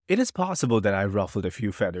It is possible that I ruffled a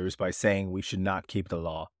few feathers by saying we should not keep the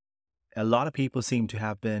law. A lot of people seem to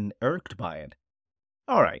have been irked by it.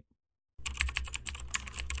 All right,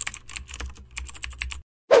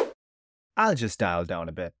 I'll just dial down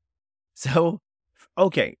a bit. So,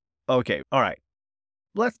 okay, all right.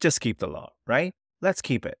 Let's just keep the law, right? Let's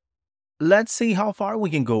keep it. Let's see how far we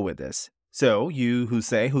can go with this. So, you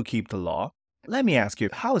who keep the law, let me ask you,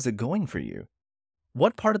 how is it going for you?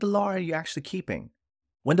 What part of the law are you actually keeping?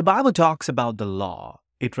 When the Bible talks about the law,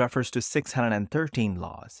 it refers to 613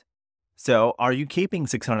 laws. So, are you keeping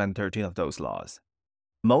 613 of those laws?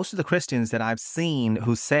 Most of the Christians that I've seen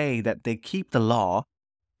who say that they keep the law,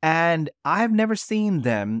 and I've never seen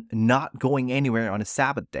them not going anywhere on a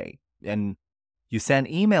Sabbath day. And you send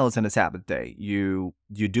emails on a Sabbath day. You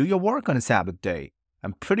do your work on a Sabbath day.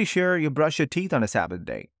 I'm pretty sure you brush your teeth on a Sabbath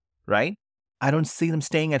day, right? I don't see them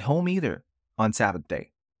staying at home either on Sabbath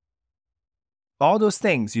day. All those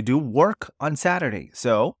things, you do work on Saturday,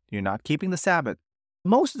 so you're not keeping the Sabbath.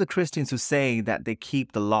 Most of the Christians who say that they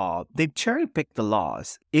keep the law, they cherry pick the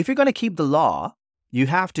laws. If you're going to keep the law, you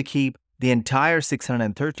have to keep the entire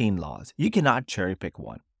 613 laws. You cannot cherry pick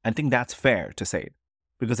one. I think that's fair to say it.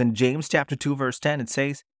 Because in James chapter 2, verse 10, it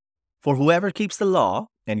says, "For whoever keeps the law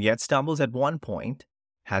and yet stumbles at one point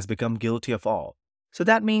has become guilty of all." So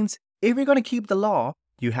that means if you're going to keep the law,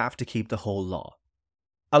 you have to keep the whole law.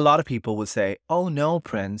 A lot of people will say, "Oh no,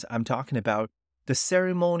 Prince, I'm talking about the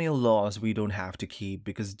ceremonial laws we don't have to keep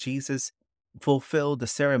because Jesus fulfilled the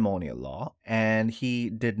ceremonial law and he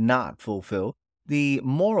did not fulfill the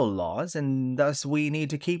moral laws, and thus we need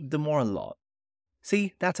to keep the moral law."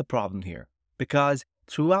 See, that's a problem here because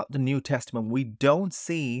throughout the New Testament, we don't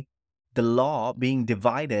see the law being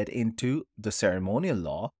divided into the ceremonial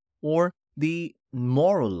law or the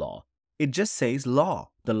moral law. It just says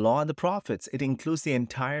law, the law and the prophets. It includes the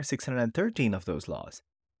entire 613 of those laws.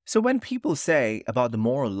 So when people say about the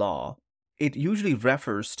moral law, it usually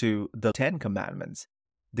refers to the 10 commandments.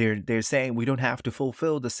 They're saying we don't have to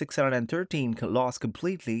fulfill the 613 laws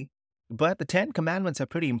completely, but the 10 commandments are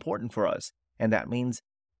pretty important for us. And that means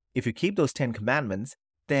if you keep those 10 commandments,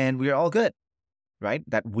 then we're all good, right?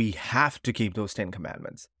 That we have to keep those 10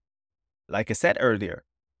 commandments. Like I said earlier,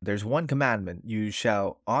 there's one commandment: you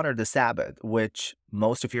shall honor the Sabbath, which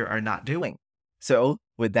most of you are not doing. So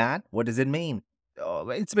with that, what does it mean? Oh,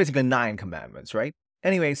 it's basically 9 commandments, right?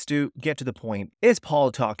 Anyways, to get to the point, is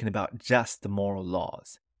Paul talking about just the moral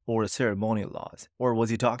laws or the ceremonial laws? Or was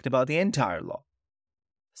he talking about the entire law?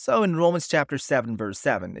 So in Romans chapter 7, verse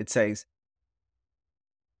 7, it says,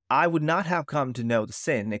 "I would not have come to know the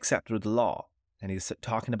sin except through the law." And he's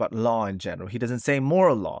talking about law in general. He doesn't say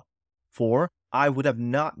moral law. "For I would have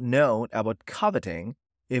not known about coveting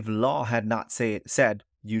if law had not said,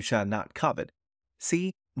 you shall not covet."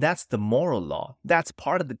 See, that's the moral law. That's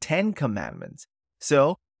part of the 10 commandments.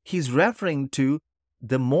 So he's referring to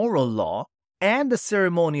the moral law and the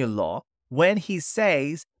ceremonial law when he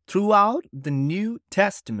says throughout the New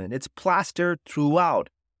Testament, it's plastered throughout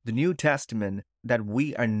the New Testament that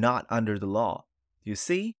we are not under the law. You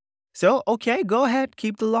see? So, okay, go ahead,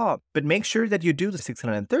 keep the law, but make sure that you do the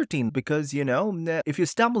 613 because, if you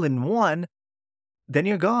stumble in one, then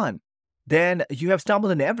you're gone. Then you have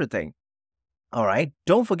stumbled in everything. All right,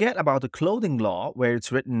 don't forget about the clothing law where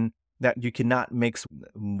it's written that you cannot mix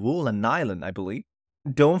wool and nylon, I believe.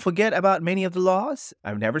 Don't forget about many of the laws.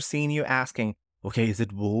 I've never seen you asking, okay, is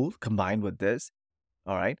it wool combined with this?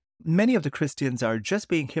 All right. Many of the Christians are just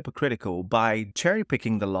being hypocritical by cherry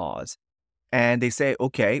picking the laws. And they say,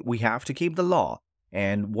 okay, we have to keep the law.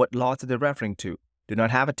 And what laws are they referring to? Do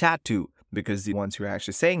not have a tattoo, because the ones who are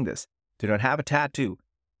actually saying this do not have a tattoo.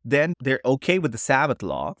 Then they're okay with the Sabbath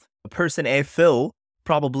law. A person, Phil,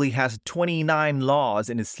 probably has 29 laws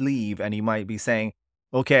in his sleeve, and he might be saying,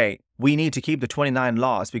 okay, we need to keep the 29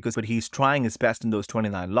 laws but he's trying his best in those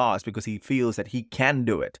 29 laws because he feels that he can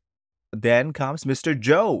do it. Then comes Mr.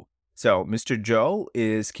 Joe. So Mr. Joe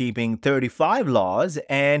is keeping 35 laws,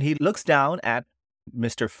 and he looks down at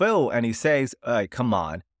Mr. Phil and he says, come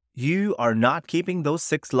on, you are not keeping those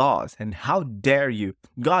 6 laws, and how dare you?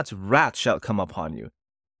 God's wrath shall come upon you.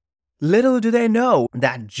 Little do they know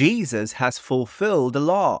that Jesus has fulfilled the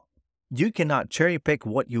law. You cannot cherry pick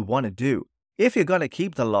what you want to do. If you're going to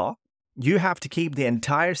keep the law, you have to keep the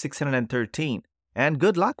entire 613, and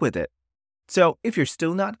good luck with it. So if you're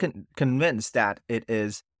still not convinced that it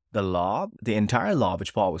is the law, the entire law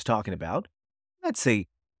which Paul was talking about, let's see.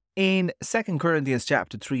 In 2 Corinthians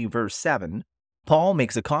chapter 3, verse 7, Paul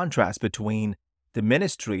makes a contrast between the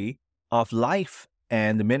ministry of life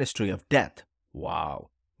and the ministry of death. Wow,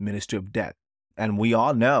 ministry of death. And we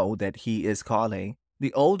all know that he is calling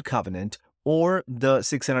the old covenant or the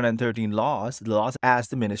 613 laws, the laws as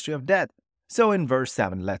the ministry of death. So in verse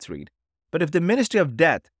 7, let's read. But if the ministry of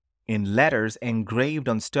death, in letters engraved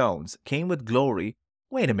on stones, came with glory,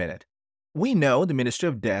 wait a minute. We know the ministry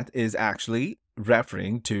of death is actually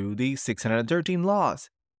referring to the 613 laws.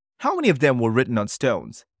 How many of them were written on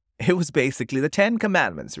stones? It was basically the 10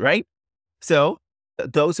 commandments, right? So,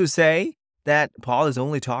 those who say that Paul is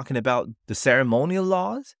only talking about the ceremonial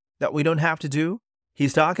laws that we don't have to do,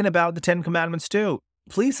 he's talking about the 10 commandments too.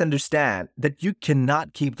 Please understand that you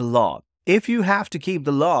cannot keep the law. If you have to keep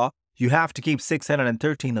the law, you have to keep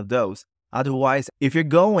 613 of those. Otherwise, if you're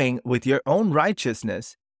going with your own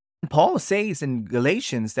righteousness, Paul says in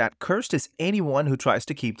Galatians that cursed is anyone who tries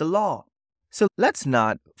to keep the law. So let's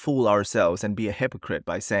not fool ourselves and be a hypocrite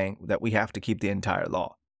by saying that we have to keep the entire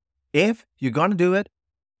law. If you're going to do it,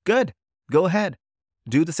 good. Go ahead.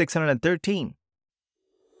 Do the 613.